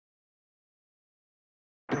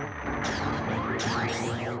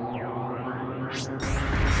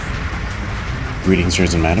Greetings,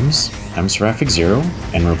 sirs and madams. I'm Seraphic Zero,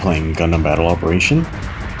 and we're playing Gundam Battle Operation.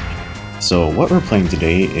 So what we're playing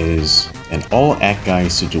today is an all-Acguy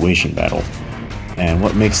situation battle. And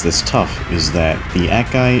what makes this tough is that the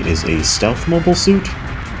Acguy is a stealth mobile suit,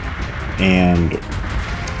 and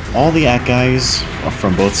all the Acguys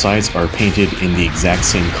from both sides are painted in the exact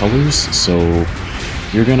same colors, so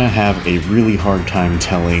you're gonna have a really hard time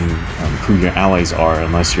telling who your allies are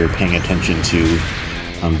unless you're paying attention to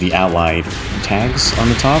the allied tags on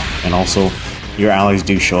the top, and also your allies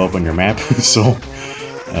do show up on your map. So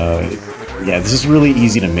yeah, this is really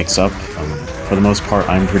easy to mix up. For the most part,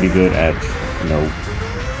 I'm pretty good at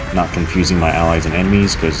not confusing my allies and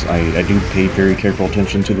enemies, because I do pay very careful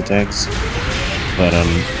attention to the tags. But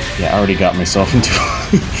yeah, I already got myself into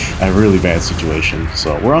a really bad situation.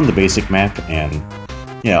 So we're on the basic map, and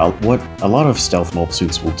yeah, what a lot of stealth mobile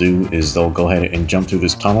suits will do is they'll go ahead and jump through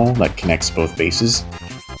this tunnel that connects both bases.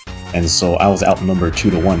 And so I was outnumbered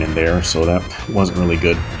 2-1 in there, so that wasn't really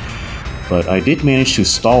good. But I did manage to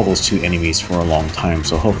stall those two enemies for a long time,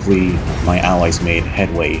 so hopefully my allies made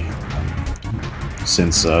headway,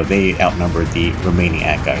 since they outnumbered the remaining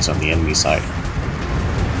Acguys on the enemy side.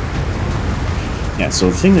 Yeah, so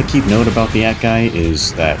the thing to keep note about the Acguy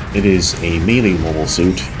is that it is a melee mobile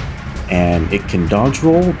suit, and it can dodge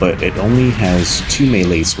roll, but it only has 2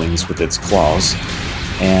 melee swings with its claws.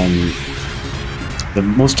 And the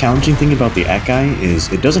most challenging thing about the Acguy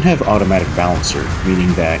is it doesn't have automatic balancer,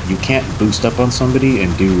 meaning that you can't boost up on somebody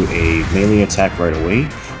and do a melee attack right away.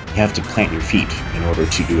 You have to plant your feet in order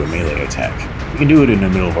to do a melee attack. You can do it in the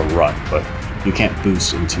middle of a run, but you can't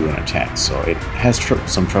boost into an attack, so it has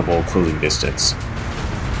some trouble closing distance.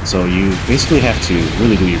 So you basically have to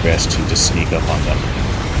really do your best to just sneak up on them.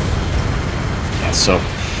 Yeah, so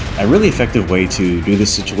a really effective way to do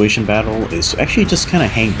this situation battle is to actually just kind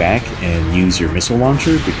of hang back and use your missile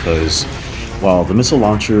launcher, because while the missile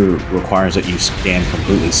launcher requires that you stand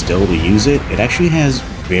completely still to use it, it actually has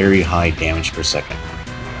very high damage per second.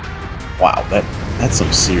 Wow, that's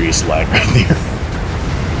some serious lag right there.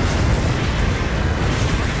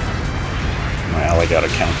 My ally got a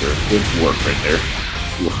counter. Good work right there.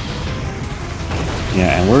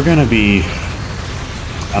 Yeah, and we're gonna be,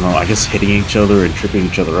 I don't know, I guess hitting each other and tripping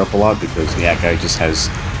each other up a lot, because the Acguy just has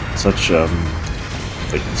such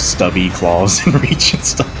like stubby claws and reach and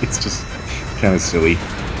stuff. It's just kind of silly.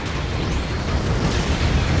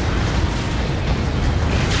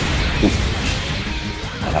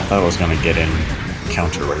 I thought I was gonna get in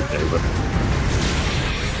counter right there, but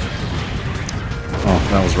oh,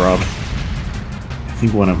 that was Rob. I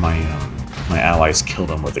think one of my my allies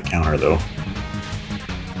killed him with a counter though.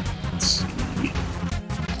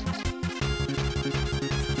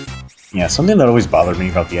 Yeah, something that always bothered me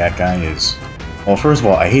about the Acguy is, well, first of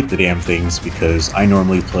all, I hate the damn things because I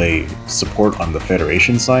normally play support on the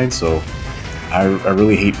Federation side, so I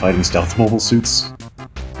really hate fighting stealth mobile suits.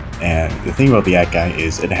 And the thing about the Acguy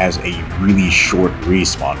is it has a really short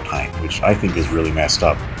respawn time, which I think is really messed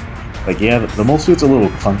up. Like, yeah, the mobile suit's a little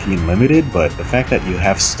clunky and limited, but the fact that you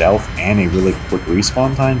have stealth and a really quick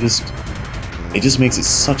respawn time it just makes it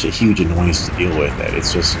such a huge annoyance to deal with that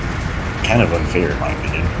it's just kind of unfair in my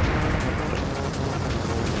opinion.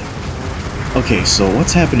 Okay, so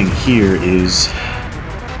what's happening here is,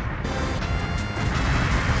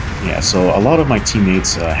 yeah, so a lot of my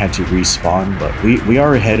teammates had to respawn, but we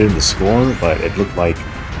are ahead in the score, but it looked like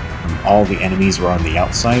all the enemies were on the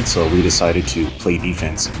outside, so we decided to play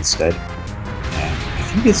defense instead. And I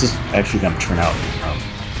think this is actually going to turn out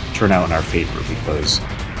in our favor,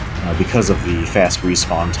 because of the fast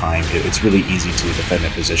respawn time, it's really easy to defend a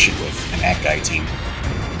position with an Acguy team.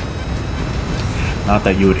 Not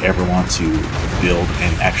that you would ever want to build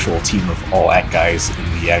an actual team of all Acguys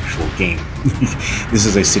in the actual game. This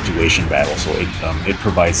is a situation battle, so it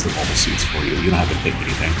provides the mobile suits for you. You don't have to pick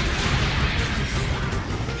anything.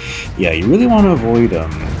 Yeah, you really want to avoid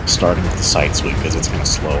starting with the side swing, because it's kind of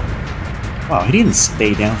slow. Wow, he didn't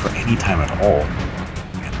stay down for any time at all.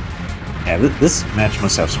 Yeah, this match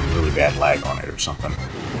must have some really bad lag on it or something.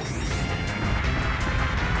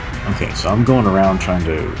 Okay, so I'm going around trying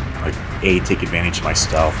to, like, take advantage of my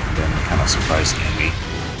stealth and then kind of surprise the enemy.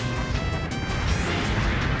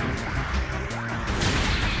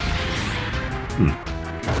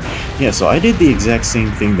 Yeah, so I did the exact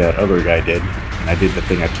same thing that other guy did, and I did the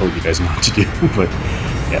thing I told you guys not to do, but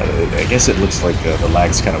yeah, I guess it looks like the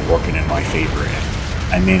lag's kind of working in my favor,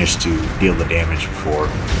 and I managed to deal the damage before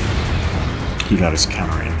he got his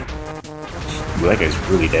counter in. Ooh, that guy's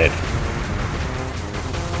really dead.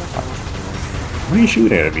 What are you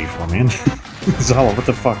shooting at me for, man? Zala, what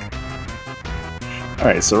the fuck?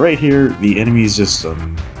 Alright, so right here, the enemy's just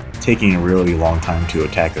taking a really long time to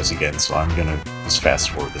attack us again, so I'm gonna just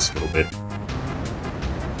fast forward this a little bit.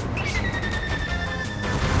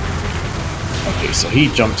 Okay, so he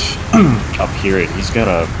jumped up here, and he's got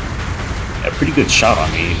a pretty good shot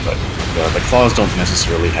on me, but the claws don't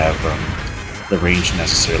necessarily have the range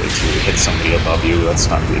necessarily to hit somebody above you. That's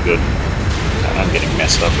not really good. And I'm getting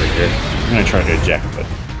messed up right here. I'm gonna try to eject, but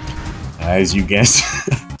as you guessed,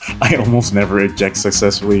 I almost never eject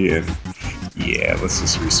successfully, and yeah, let's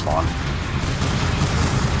just respawn.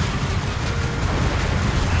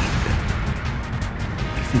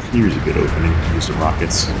 I think here's a good opening. Use the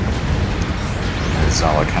rockets. That's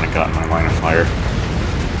all I kind of got in my line of fire.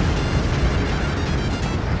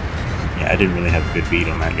 Yeah, I didn't really have a good beat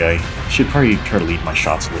on that guy. Should probably try to lead my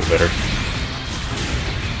shots a little better.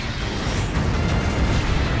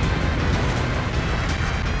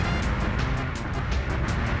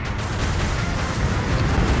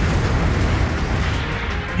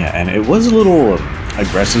 Yeah, and it was a little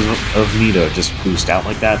aggressive of me to just boost out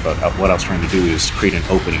like that, but what I was trying to do is create an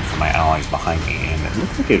opening for my allies behind me, and it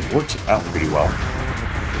looked like it worked out pretty well.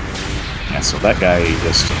 Yeah, so that guy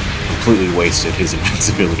just completely wasted his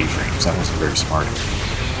invincibility frames. That wasn't very smart.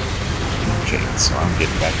 Okay, so I'm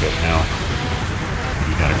getting back up now.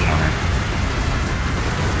 You got a counter.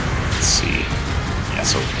 Let's see. Yeah,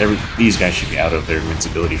 so these guys should be out of their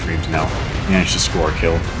invincibility frames now. Managed to score a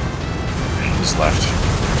kill. And just left.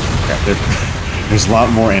 Crap, there's a lot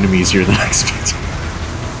more enemies here than I expected.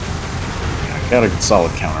 I got a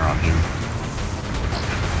solid counter on him.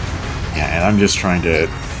 Yeah, and I'm just trying to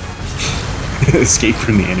escape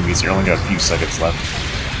from the enemies here. I only got a few seconds left.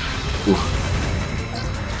 Ooh.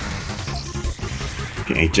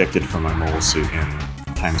 Getting ejected from my mobile suit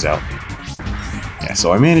and time's out. Yeah,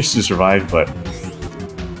 so I managed to survive, but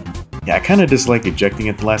yeah, I kind of dislike ejecting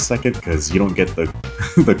at the last second because you don't get the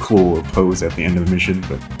the cool pose at the end of the mission.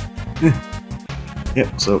 But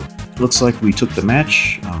yeah, so looks like we took the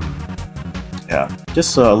match. Yeah,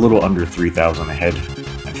 just a little under 3,000 ahead,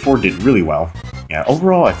 and 4 did really well. Yeah,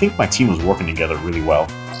 overall, I think my team was working together really well.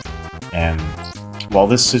 And while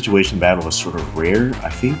this situation battle was sort of rare, I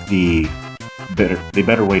think the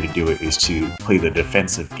better way to do it is to play the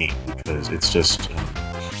defensive game, because it's just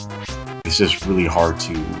really hard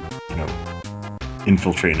to, you know,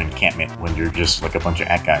 infiltrate an encampment when you're just like a bunch of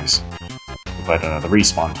guys. But the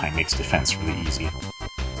respawn time makes defense really easy.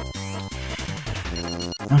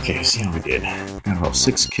 Okay, see how we did. Got about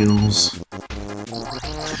 6 kills.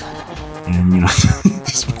 And, you know,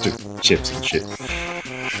 just a bunch of chips and shit.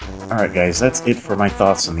 Alright guys, that's it for my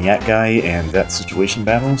thoughts on the Acguy and that situation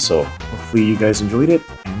battle, so hopefully you guys enjoyed it,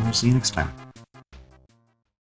 and we'll see you next time.